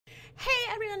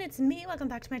everyone, it's me. Welcome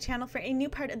back to my channel for a new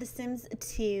part of The Sims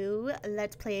 2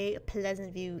 Let's Play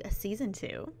Pleasantview Season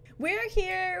 2. We're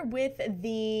here with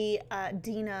the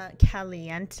Dina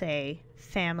Caliente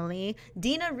family.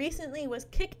 Dina recently was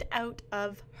kicked out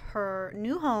of her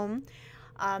new home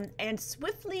and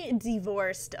swiftly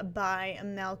divorced by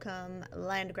Malcolm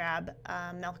Landgrab,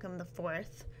 Malcolm the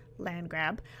Fourth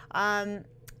Landgrab.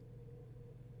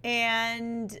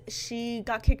 And she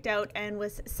got kicked out and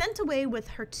was sent away with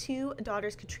her two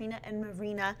daughters, Katrina and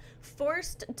Marina,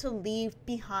 forced to leave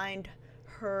behind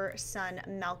her son,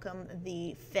 Malcolm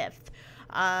the Fifth,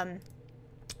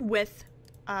 with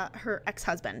her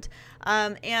ex-husband.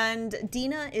 And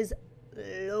Dina is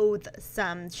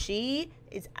loathsome. She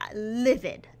is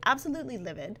livid, absolutely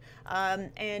livid.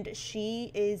 And she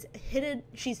is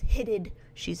she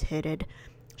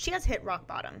has hit rock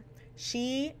bottom.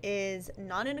 She is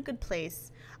not in a good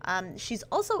place. She's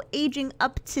also aging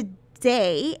up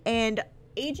today, and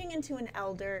aging into an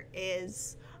elder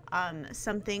is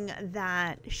something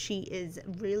that she is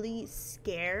really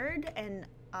scared, and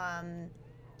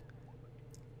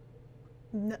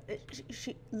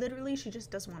she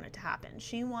just doesn't want it to happen.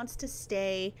 She wants to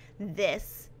stay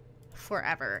this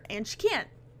forever, and she can't,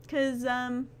 because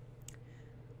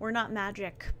we're not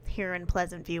magic here in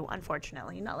Pleasantview,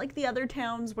 unfortunately. Not like the other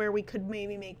towns where we could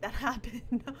maybe make that happen.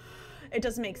 It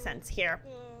doesn't make sense here.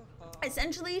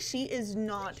 Essentially, she is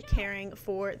not caring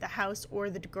for the house or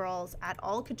the girls at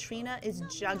all. Katrina is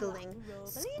juggling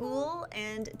school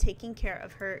and taking care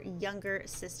of her younger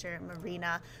sister,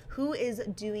 Marina, who is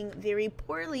doing very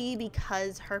poorly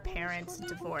because her parents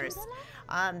divorced.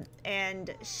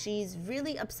 And she's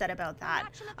really upset about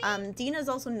that. Dina's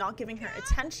also not giving her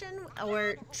attention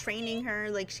or training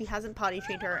her. Like, she hasn't potty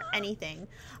trained her or anything.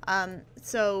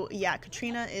 So yeah,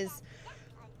 Katrina is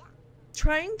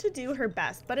trying to do her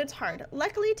best, but it's hard.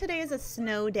 Luckily, today is a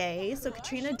snow day, so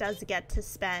Katrina does get to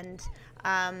spend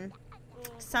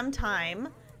some time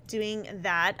doing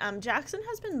that. Jackson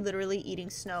has been literally eating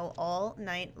snow all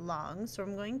night long, so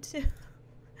I'm going to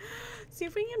see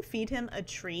if we can feed him a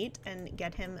treat and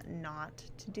get him not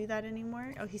to do that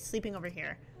anymore. Oh, he's sleeping over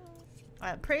here.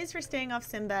 Praise for staying off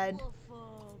Simbed.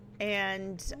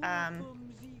 And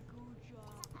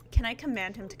can I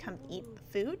command him to come eat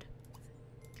food?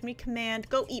 Can we command,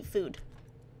 go eat food?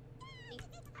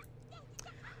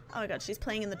 Oh my god, she's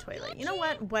playing in the toilet. You know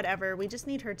what? Whatever. We just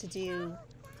need her to do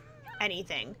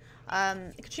anything.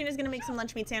 Katrina's gonna make some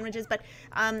lunch meat sandwiches, but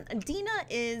Dina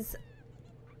is...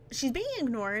 she's being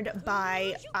ignored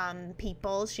by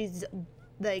people. She's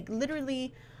like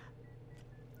literally,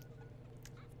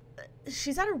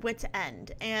 she's at her wit's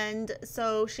end, and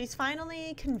so she's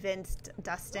finally convinced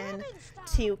Dustin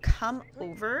to come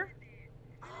over.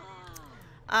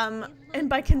 And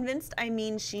by convinced, I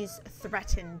mean she's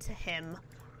threatened to him.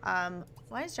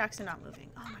 Why is Jackson not moving?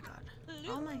 Oh my god.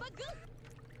 Oh my.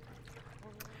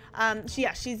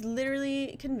 Yeah, she's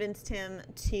literally convinced him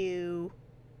to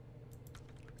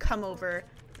come over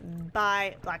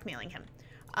by blackmailing him.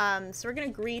 So we're gonna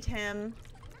greet him.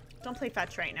 Don't play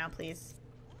fetch right now, please.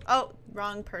 Oh,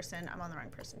 wrong person. I'm on the wrong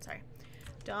person, sorry.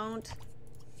 Don't.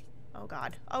 Oh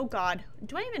god. Oh god.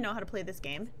 Do I even know how to play this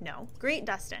game? No. Greet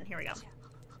Dustin. Here we go.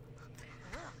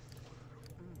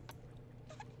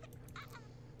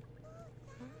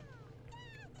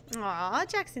 Aw,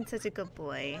 Jackson's such a good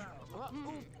boy.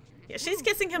 Yeah, she's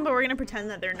kissing him, but we're gonna pretend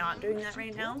that they're not doing that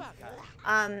right now.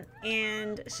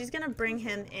 And she's gonna bring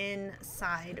him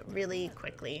inside really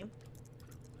quickly.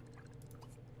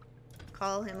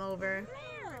 Call him over.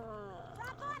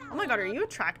 Oh my god, are you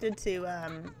attracted to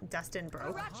Dustin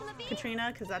Broke, Katrina?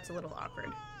 Because that's a little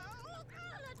awkward.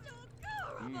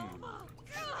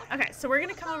 Okay, so we're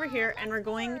gonna come over here and we're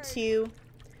going to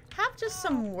have just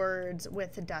some words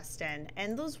with Dustin,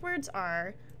 and those words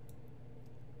are: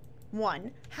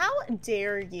 1, how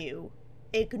dare you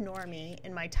ignore me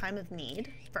in my time of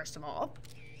need, first of all.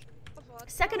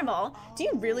 Second of all, do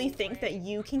you really think that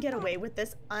you can get away with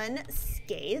this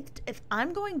unscathed? If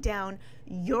I'm going down,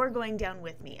 you're going down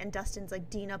with me. And Dustin's like,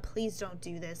 Dina, please don't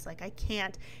do this. Like, I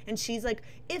can't. And she's like,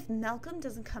 if Malcolm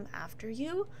doesn't come after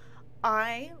you,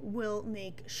 I will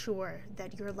make sure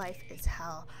that your life is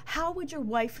hell. How would your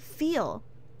wife feel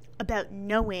about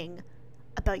knowing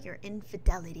about your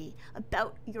infidelity,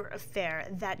 about your affair,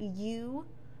 that you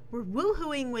were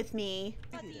woohooing with me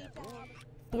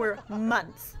for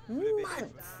months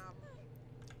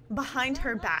behind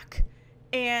her back?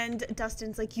 And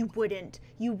Dustin's like, you wouldn't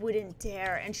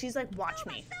dare. And she's like, watch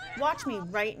me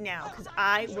right now, because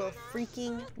I will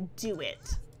freaking do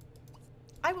it.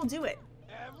 I will do it.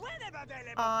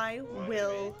 I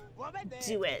will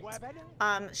do it.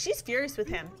 She's furious with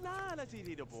him.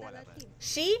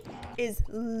 She is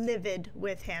livid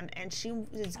with him, and she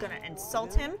is gonna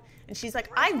insult him. And she's like,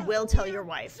 I will tell your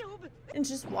wife. And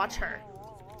just watch her.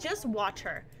 Just watch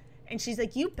her. And she's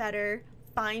like, you better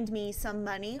find me some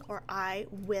money or I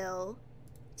will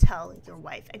tell your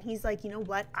wife. And he's like, you know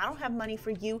what? I don't have money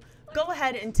for you. Go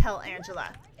ahead and tell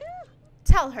Angela.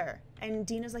 Tell her. And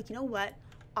Dina's like, you know what?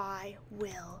 I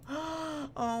will.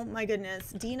 Oh my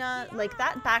goodness. Dina, like,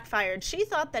 that backfired. She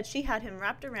thought that she had him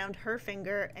wrapped around her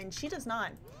finger, and she does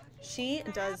not. She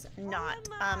does not.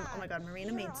 Oh my god,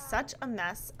 Marina made such a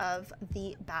mess of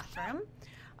the bathroom.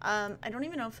 I don't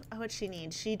even know what she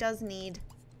needs. She does need,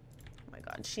 oh my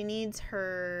god, she needs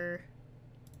a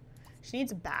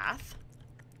bath.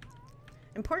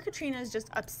 And poor Katrina is just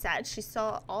upset. She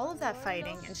saw all of that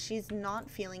fighting, and she's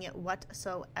not feeling it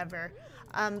whatsoever.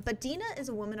 But Dina is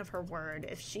a woman of her word.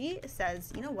 If she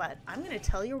says, you know what, I'm going to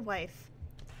tell your wife,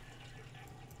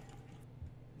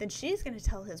 then she's going to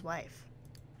tell his wife.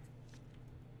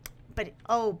 But,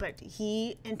 oh, but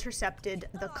he intercepted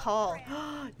the call.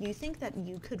 You think that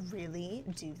you could really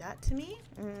do that to me?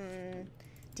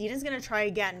 Dina's going to try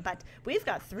again, but we've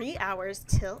got 3 hours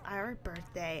till our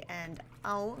birthday, and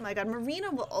oh my god, Marina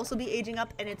will also be aging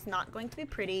up, and it's not going to be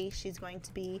pretty. She's going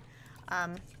to be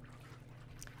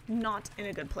not in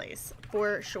a good place,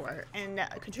 for sure. And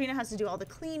Katrina has to do all the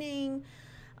cleaning,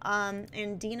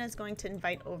 and Dina's going to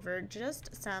invite over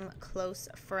just some close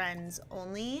friends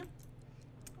only.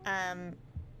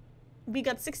 We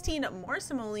got 16 more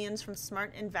simoleons from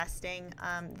Smart Investing.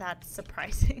 That's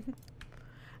surprising.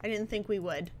 I didn't think we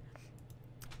would.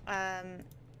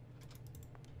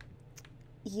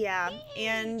 Yeah,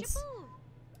 and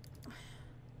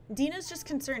Dina's just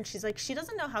concerned. She's like, she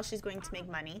doesn't know how she's going to make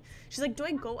money. She's like, do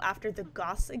I go after the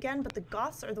Goths again? But the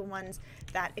Goths are the ones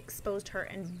that exposed her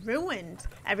and ruined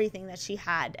everything that she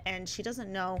had. And she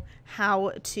doesn't know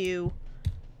how to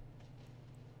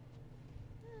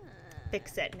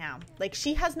fix it now. Like,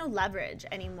 she has no leverage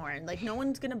anymore. And, like, no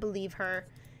one's going to believe her.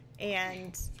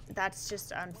 And that's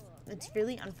just, it's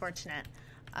really unfortunate.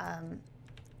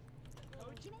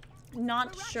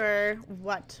 Not sure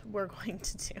what we're going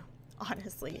to do,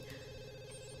 honestly.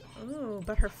 Ooh,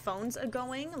 but her phone's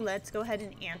going. Let's go ahead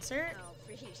and answer.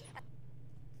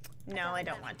 No, I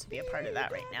don't want to be a part of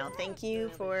that right now. Thank you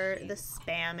for the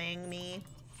spamming me.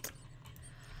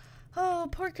 Oh,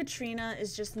 poor Katrina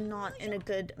is just not in a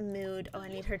good mood. Oh, I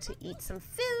need her to eat some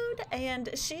food. And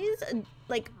she's,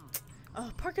 like, oh,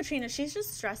 poor Katrina, she's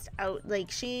just stressed out. Like,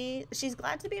 she's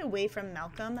glad to be away from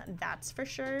Malcolm, that's for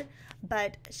sure.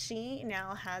 But she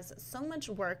now has so much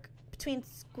work between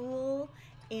school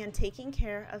and taking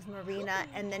care of Marina,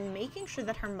 and then making sure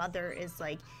that her mother is,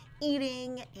 like,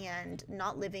 eating and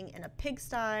not living in a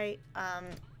pigsty.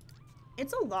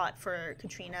 It's a lot for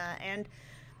Katrina, and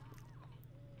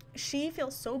she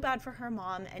feels so bad for her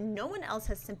mom, and no one else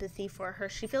has sympathy for her.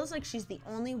 She feels like she's the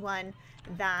only one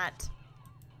that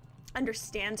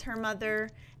understands her mother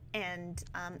and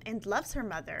loves her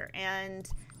mother, and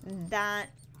that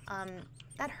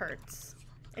hurts.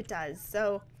 It does.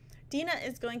 So Dina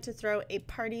is going to throw a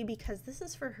party because this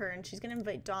is for her, and she's going to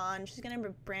invite Dawn, she's going to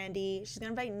invite Brandy, she's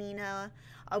going to invite Nina,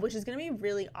 which is going to be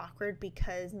really awkward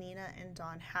because Nina and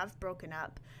Dawn have broken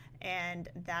up, and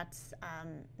that's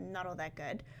not all that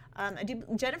good.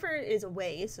 Jennifer is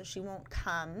away, so she won't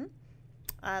come.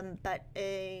 But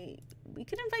we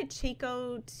could invite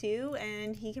Chico too,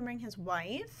 and he can bring his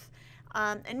wife.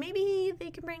 And maybe they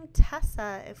can bring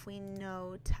Tessa if we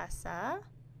know Tessa.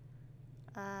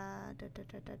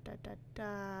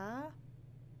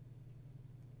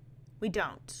 We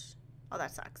don't. Oh,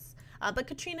 that sucks. But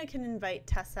Katrina can invite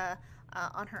Tessa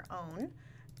on her own.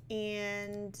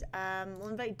 And we'll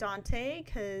invite Dante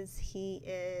because he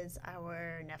is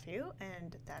our nephew,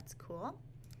 and that's cool.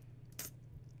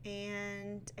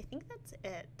 And I think that's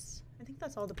it. I think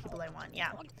that's all the people I want.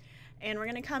 Yeah. And we're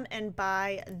going to come and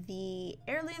buy the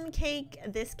heirloom cake.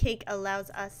 This cake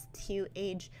allows us to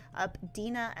age up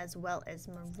Dina as well as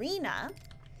Marina.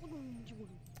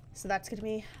 So that's going to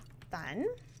be fun.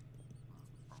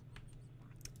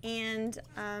 And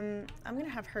I'm going to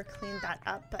have her clean that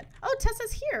up. But oh,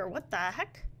 Tessa's here. What the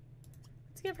heck?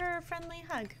 Let's give her a friendly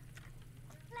hug.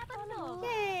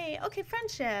 Yay! Okay,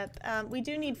 friendship. We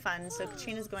do need fun, so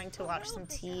Katrina's going to watch some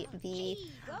TV.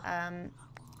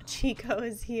 Chico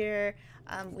is here.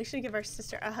 We should give our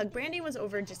sister a hug. Brandy was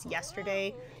over just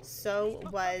yesterday, so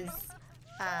was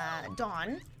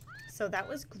Dawn. So that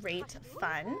was great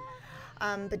fun.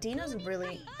 But Dina's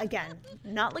really, again,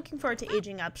 not looking forward to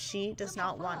aging up. She does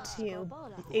not want to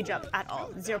age up at all.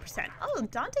 0%. Oh,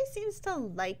 Dante seems to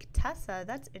like Tessa.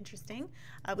 That's interesting.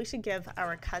 We should give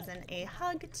our cousin a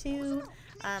hug too,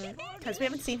 because we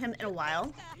haven't seen him in a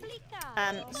while.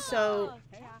 So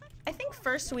I think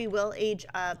first we will age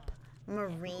up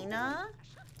Marina.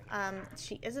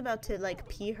 She is about to like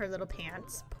pee her little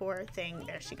pants. Poor thing.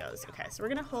 There she goes. Okay, so we're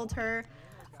gonna hold her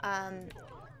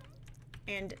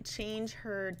and change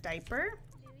her diaper.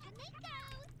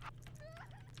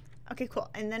 Okay, cool.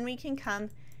 And then we can come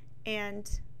and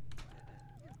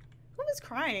who was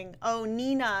crying? Oh,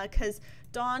 Nina, because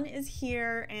Dawn is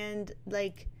here and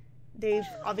like they've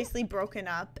obviously broken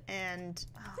up and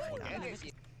oh my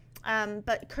God.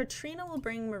 But Katrina will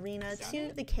bring Marina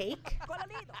to the cake.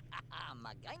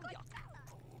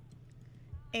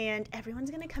 And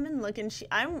everyone's gonna come and look, and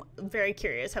I'm very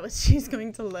curious how she's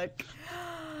going to look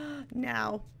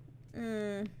now.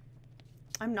 I'm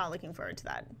not looking forward to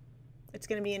that. It's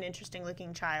gonna be an interesting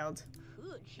looking child.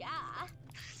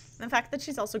 The fact that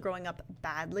she's also growing up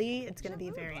badly, it's gonna be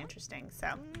very interesting,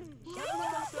 so.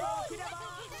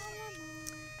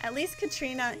 At least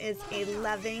Katrina is a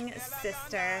loving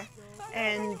sister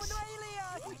and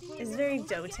is very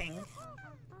doting.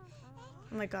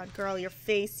 Oh my God, girl, your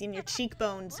face and your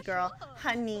cheekbones, girl.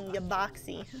 Honey, you're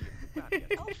boxy.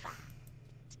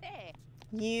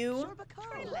 You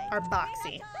are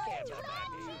boxy.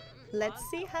 Let's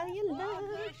see how you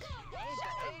look.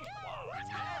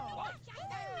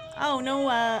 Oh, no,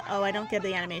 oh, I don't get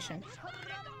the animation.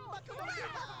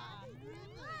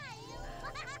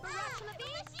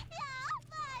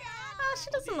 She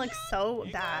doesn't look so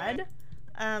bad,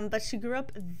 but she grew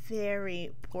up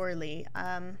very poorly.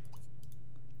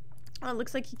 Oh, it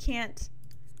looks like you can't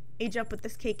age up with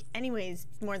this cake anyways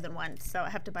more than once, so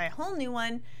I have to buy a whole new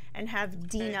one and have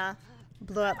Dina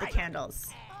blow out the candles.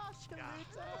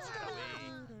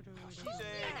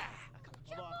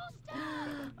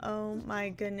 Oh my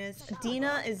goodness.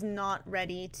 Dina is not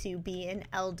ready to be an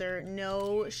elder.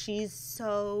 No, she's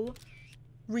so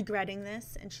regretting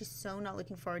this and she's so not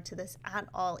looking forward to this at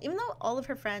all. Even though all of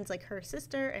her friends, like her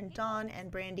sister and Dawn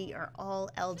and Brandy, are all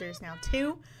elders now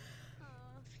too.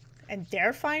 And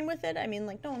they're fine with it. I mean,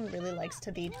 like, no one really likes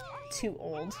to be too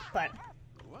old, but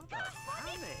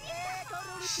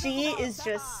she is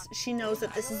just, she knows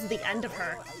that this is the end of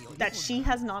her, that she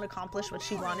has not accomplished what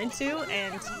she wanted to,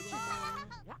 and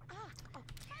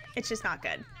it's just not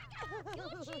good.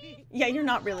 Yeah, you're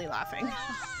not really laughing.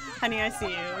 Honey, I see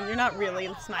you. You're not really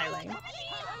smiling.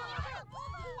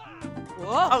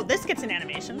 Whoa. Oh, this gets an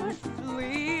animation.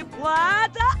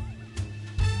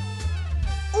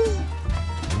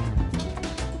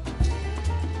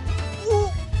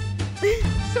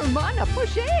 Hermana,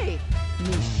 pushe.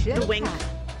 The wink.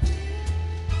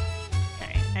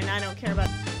 Okay, and I don't care about.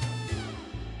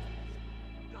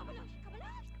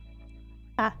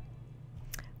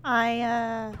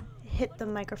 I hit the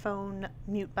microphone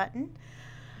mute button.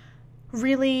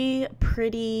 Really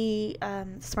pretty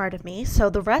smart of me. So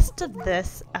the rest of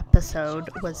this episode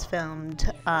was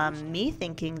filmed me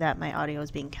thinking that my audio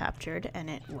was being captured, and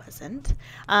it wasn't.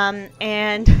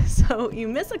 And so you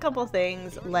miss a couple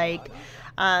things, like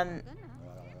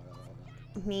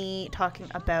me talking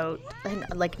about, and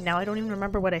like now I don't even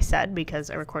remember what I said because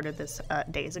I recorded this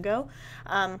days ago.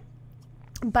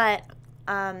 But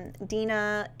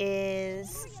Dina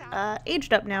is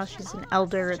aged up now. She's an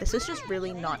elder. This is just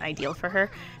really not ideal for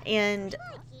her, and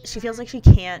she feels like she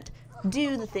can't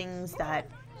do the things that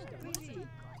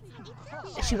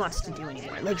she wants to do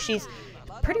anymore. Like, she's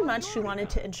pretty much, she wanted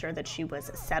to ensure that she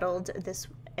was settled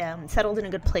in a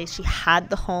good place. She had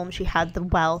the home, she had the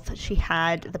wealth, she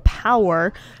had the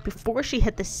power before she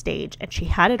hit the stage, and she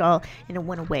had it all, and it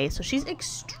went away. So she's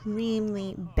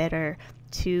extremely bitter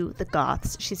to the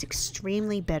Goths. She's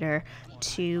extremely bitter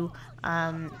to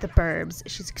the Burbs.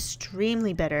 She's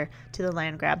extremely bitter to the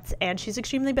land grabs, and she's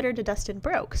extremely bitter to Dustin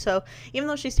Broke. So even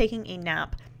though she's taking a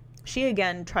nap, she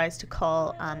again tries to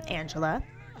call Angela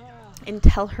and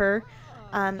tell her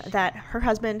that her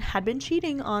husband had been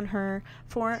cheating on her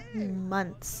for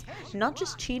months. Not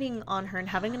just cheating on her and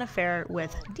having an affair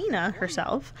with Dina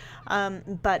herself,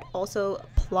 but also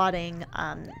plotting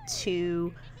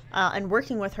to and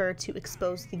working with her to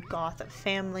expose the Goth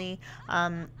family,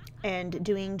 and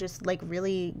doing just like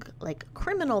really like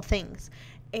criminal things.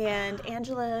 And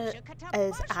Angela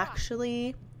is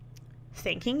actually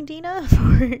thanking Dina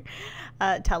for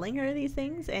telling her these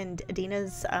things, and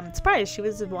Dina's surprised. She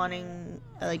was wanting,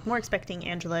 like, more expecting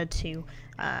Angela to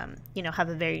you know, have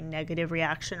a very negative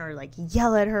reaction or like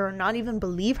yell at her or not even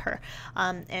believe her,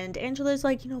 and Angela's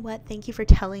like, you know what, thank you for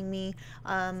telling me.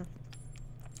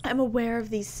 I'm aware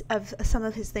of some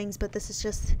of his things, but this is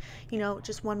just, you know,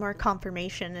 just one more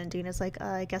confirmation. And Dina's like,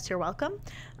 I guess you're welcome.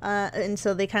 And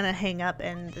so they kind of hang up,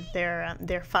 and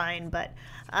they're fine. But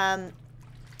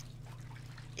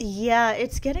yeah,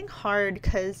 it's getting hard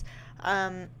because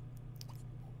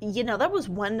you know, that was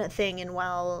one thing. And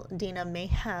while Dina may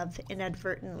have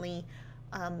inadvertently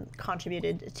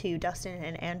contributed to Dustin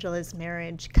and Angela's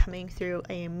marriage coming through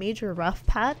a major rough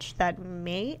patch that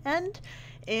may end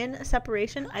in a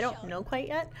separation, I don't know quite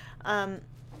yet.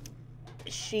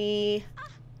 She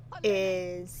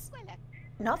is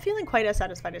not feeling quite as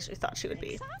satisfied as she thought she would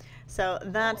be. So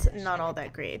that's not all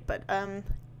that great. But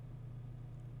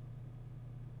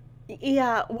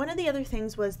yeah, one of the other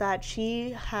things was that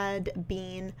she had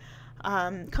been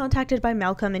contacted by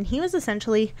Malcolm, and he was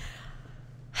essentially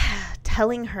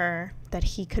telling her that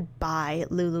he could buy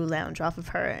Lulu Lounge off of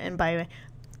her. And by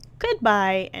could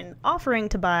buy and offering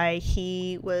to buy,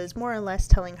 he was more or less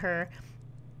telling her,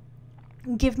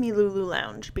 give me Lulu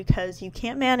Lounge because you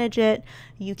can't manage it,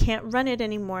 you can't run it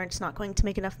anymore, it's not going to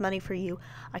make enough money for you.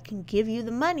 I can give you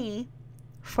the money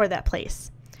for that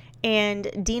place. And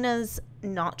Dina's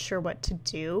not sure what to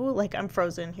do. Like, I'm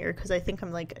frozen here because I think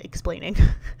I'm like explaining.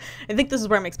 I think this is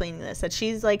where I'm explaining this. That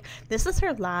she's like, this is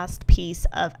her last piece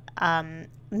of a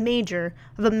major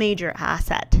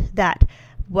asset that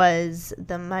was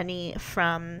the money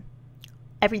from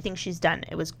everything she's done.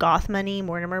 It was goth money.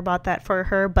 Mortimer bought that for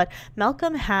her, but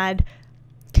Malcolm had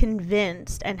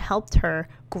convinced and helped her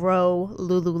grow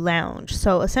Lulu Lounge.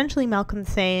 So essentially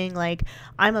Malcolm's saying, like,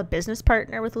 I'm a business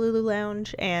partner with Lulu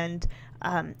Lounge, and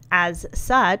as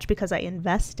such, because I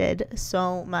invested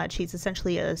so much, he's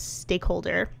essentially a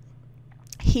stakeholder.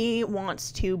 He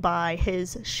wants to buy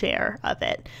his share of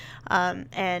it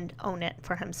and own it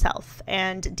for himself.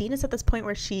 And Dina's at this point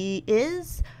where she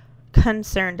is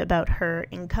concerned about her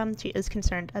income. She is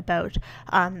concerned about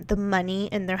the money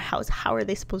in their house. How are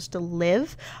they supposed to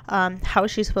live? How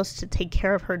is she supposed to take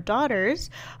care of her daughters?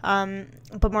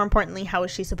 But more importantly, how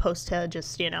is she supposed to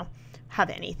just, you know, have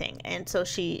anything? And so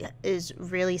she is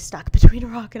really stuck between a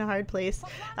rock and a hard place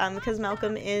because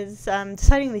Malcolm is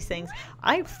deciding these things.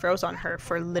 I froze on her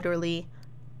for literally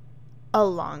a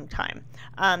long time.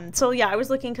 So yeah, I was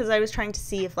looking because I was trying to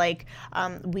see if like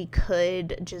we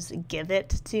could just give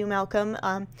it to Malcolm,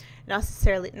 not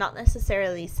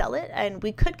necessarily sell it, and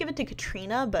we could give it to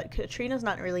Katrina, but Katrina's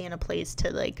not really in a place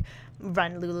to like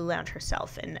run Lulu Lounge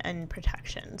herself and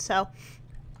protection. So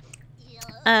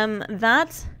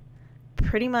that's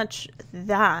pretty much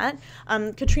that.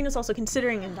 Katrina's also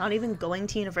considering not even going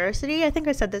to university. I think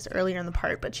I said this earlier in the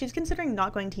part, but she's considering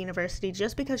not going to university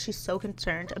just because she's so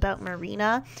concerned about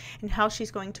Marina and how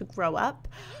she's going to grow up.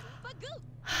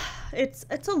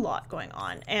 It's a lot going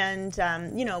on, and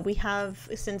you know, we have,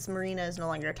 since Marina is no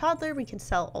longer a toddler, we can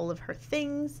sell all of her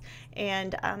things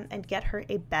and get her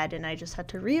a bed. And I just had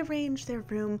to rearrange their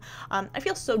room. I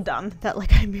feel so dumb that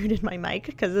like I muted my mic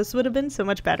because this would have been so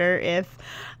much better if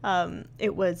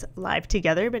it was live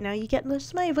together. But now you get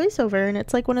just my voiceover, and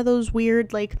it's like one of those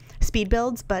weird like speed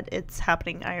builds, but it's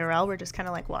happening IRL. We're just kind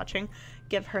of like watching.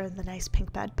 Give her the nice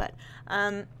pink bed, but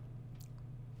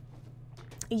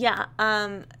yeah,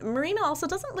 Marina also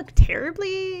doesn't look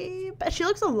terribly, but she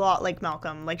looks a lot like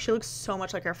Malcolm. Like, she looks so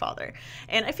much like her father.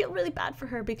 And I feel really bad for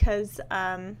her because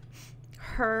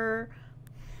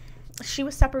she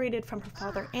was separated from her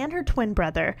father and her twin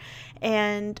brother.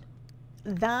 And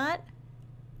that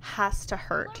has to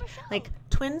hurt. Like,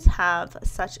 twins have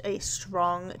such a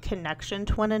strong connection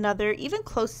to one another. Even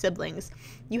close siblings,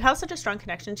 you have such a strong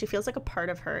connection. She feels like a part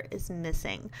of her is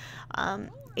missing,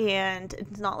 and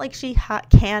it's not like she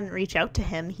can reach out to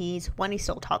him. He's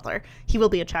still a toddler. He will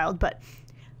be a child, but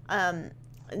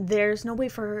there's no way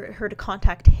for her to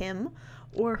contact him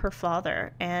or her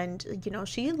father. And you know,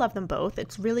 she loved them both.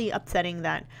 It's really upsetting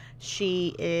that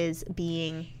she is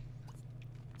being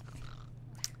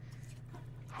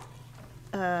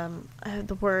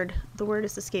the word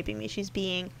is escaping me. She's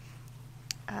being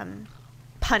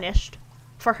punished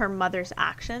for her mother's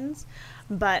actions.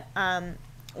 But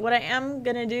what I am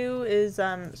gonna do is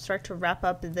start to wrap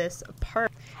up this part.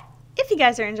 If you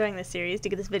guys are enjoying this series, do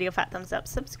give this video a fat thumbs up,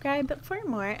 subscribe for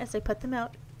more as I put them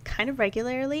out kind of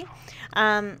regularly.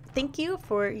 Thank you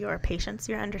for your patience,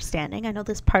 your understanding. I know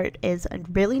this part is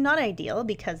really not ideal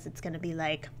because it's gonna be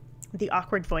like the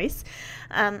awkward voice,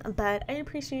 but I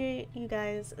appreciate you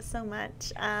guys so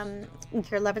much.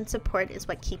 Your love and support is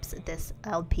what keeps this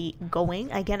LP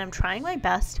going. Again, I'm trying my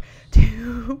best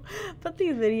to put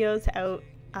these videos out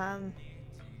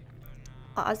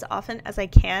as often as I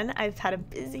can. I've had a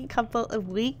busy couple of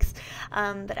weeks,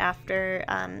 but after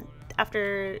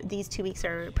after these 2 weeks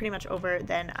are pretty much over,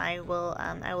 then I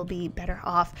will be better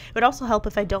off. It would also help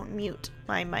if I don't mute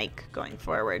my mic going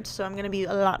forward, so I'm gonna be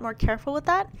a lot more careful with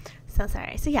that. So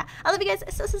sorry. So yeah, I love you guys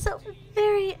so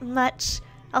very much.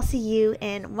 I'll see you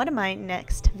in one of my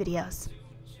next videos.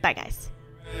 Bye guys.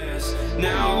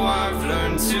 Now I've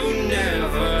learned to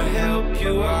never help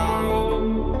you out.